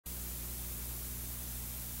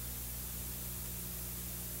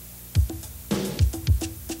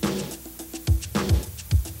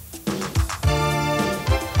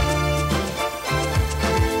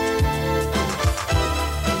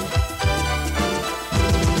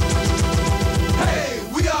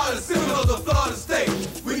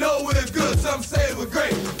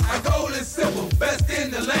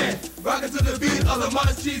the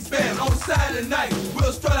Munch Cheese Band. On Saturday night,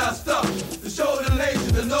 we'll strut our stuff to show the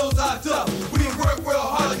nation that knows our tough. We work real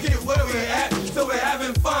hard to get where we're at, so we're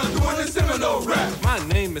having fun doing the Seminole Rap. My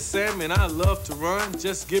name is Sam and I love to run.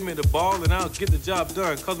 Just give me the ball and I'll get the job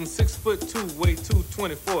done. Cause I'm 6'2", weigh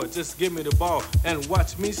 224. Just give me the ball and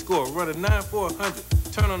watch me score. Run a 9 for 100.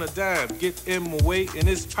 Turn on a dime, get in my way, and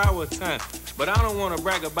it's power time. But I don't want to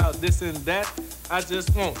brag about this and that. I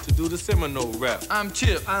just want to do the Seminole Rap. I'm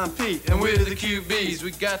Chip, I'm Pete, and we're the QBs.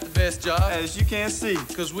 We got the best job, as you can see,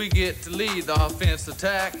 cause we get to lead the offense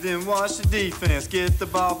attack. Then watch the defense, get the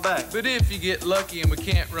ball back. But if you get lucky and we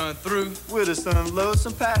can't run through, we'll just unload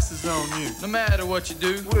some passes on you. No matter what you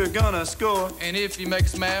do, we're gonna score. And if you make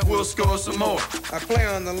us mad, we'll score some more. I play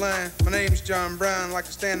on the line, my name's John Brown. Like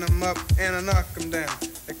to stand them up and I knock them down.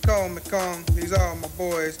 They call me calm, these are my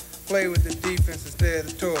boys. Play with the defense instead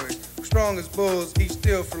of toys. Strong as bulls, eat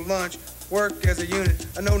still for lunch. Work as a unit,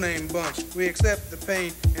 a no-name bunch. We accept the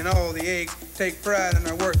pain and all the aches. Take pride in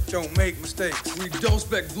our work, don't make mistakes. We don't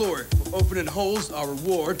expect glory for opening holes. Our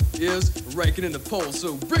reward is ranking in the polls.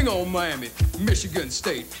 So bring on Miami, Michigan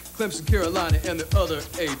State, Clemson, Carolina, and the other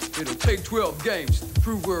 8. It'll take 12 games to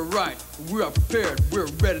prove we're right. We are prepared, we're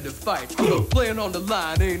ready to fight. But playing on the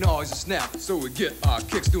line ain't always a snap. So we get our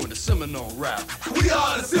kicks doing the Seminole Rap. We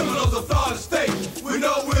are the Seminoles of Florida State. We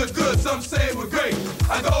know we're good, some say we're great.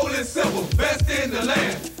 Our goal is simple, best in the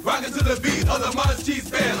land. Rockin' to the beat of the Munch Cheese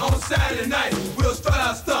Band. On Saturday night, we'll strut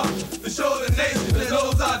our stuff to show the nation that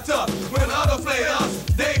knows our tough. When others play us,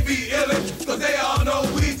 they be illin', cause they all know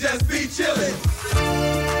we just be chillin'.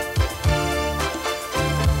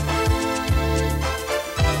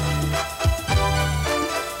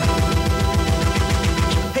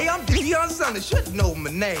 Hey, I'm Dion Son, you should know my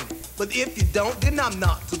name. But if you don't, then I'm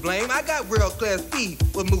not to blame. I got world-class speed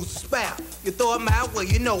with Moose Spout. You throw it my way,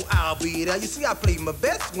 you know I'll be there. You see, I play my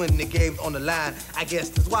best when the game's on the line. I guess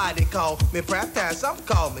that's why they call me prime time. Some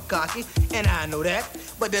call me cocky, and I know that.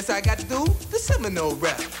 But that's how I got to do the Seminole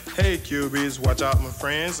Rap. Hey QBs, watch out my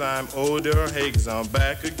friends, I'm older Higgs, I'm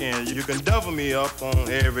back again. You can double me up on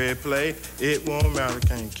every play, it won't matter,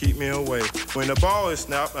 can't keep me away. When the ball is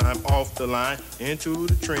snapped, I'm off the line, into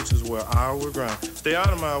the trenches where I will grind. Stay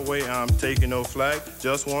out of my way, I'm taking no flag,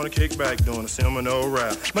 just wanna kick back doing the Seminole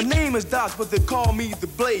Rap. My name is Doc, but they call me the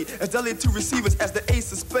Blade, as deadly to receivers as the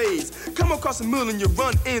ace of spades. Come across a mill and you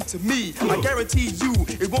run into me, I guarantee you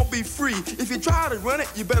it won't be free. If you try to run it,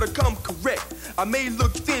 you better come correct. I may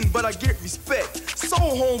look thin, but I get respect. So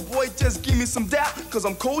homeboy, just give me some dap, cause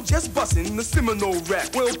I'm cold just bustin' the Seminole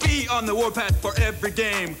Rap. We'll be on the warpath for every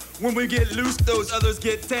game. When we get loose, those others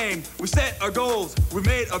get tamed. We set our goals, we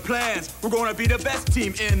made our plans. We're gonna be the best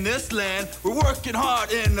team in this land. We're working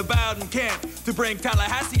hard in the Bowden camp to bring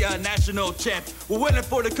Tallahassee a national champ. We're winning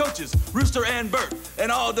for the coaches, Rooster and Bert,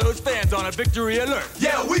 and all those fans on a victory alert.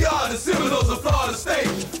 Yeah, we are the Seminoles of Florida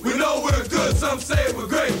State. We know we're good, some say we're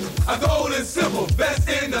great. Our goal is simple, best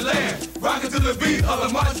in the land. Rockin' to the beat of the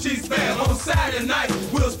Munch Cheese Band. On Saturday night,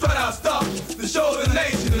 we'll strut our stuff to show the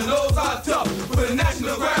nation that knows how tough. For the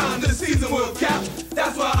national ground, this season we'll cap.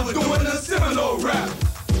 That's why we're doing the Seminole Rap.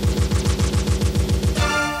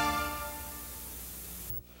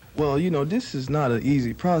 Well, you know, this is not an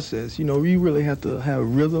easy process. You know, you really have to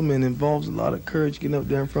have rhythm, and involves a lot of courage getting up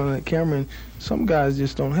there in front of that camera, and some guys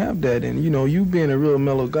just don't have that. And, you know, you being a real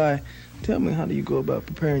mellow guy, tell me, how do you go about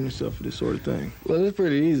preparing yourself for this sort of thing? Well, it's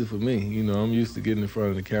pretty easy for me. You know, I'm used to getting in front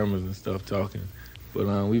of the cameras and stuff talking. But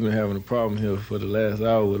we've been having a problem here for the last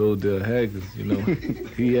hour with Odell Haggins. You know,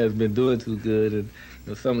 he hasn't been doing too good, and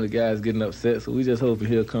you know, some of the guys getting upset. So we just hoping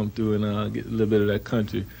he'll come through and get a little bit of that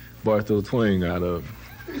country Bartow twang out of him.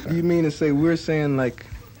 You mean to say we're saying, like,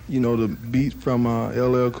 you know, the beat from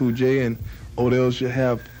LL Cool J and Odell should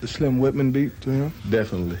have the Slim Whitman beat to him?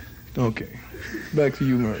 Definitely. Okay. Back to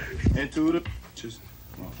you, Murray. Into the just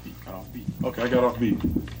off beat. Okay, I got off beat.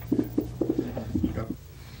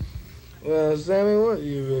 Well, Sammy, what do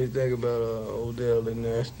you really think about Odell in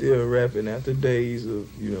there still rapping after days of,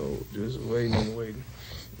 you know, just waiting and waiting?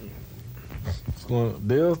 What's going on?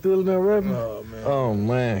 Dale still in there rapping? Oh, man. Oh,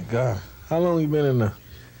 man, God. How long you been in there?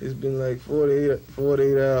 It's been like 48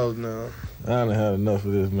 hours now. I done had enough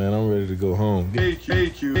of this, man. I'm ready to go home. Hey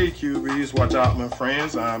QBs, watch out my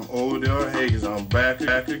friends, I'm Odell Haggins, I'm back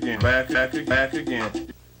again.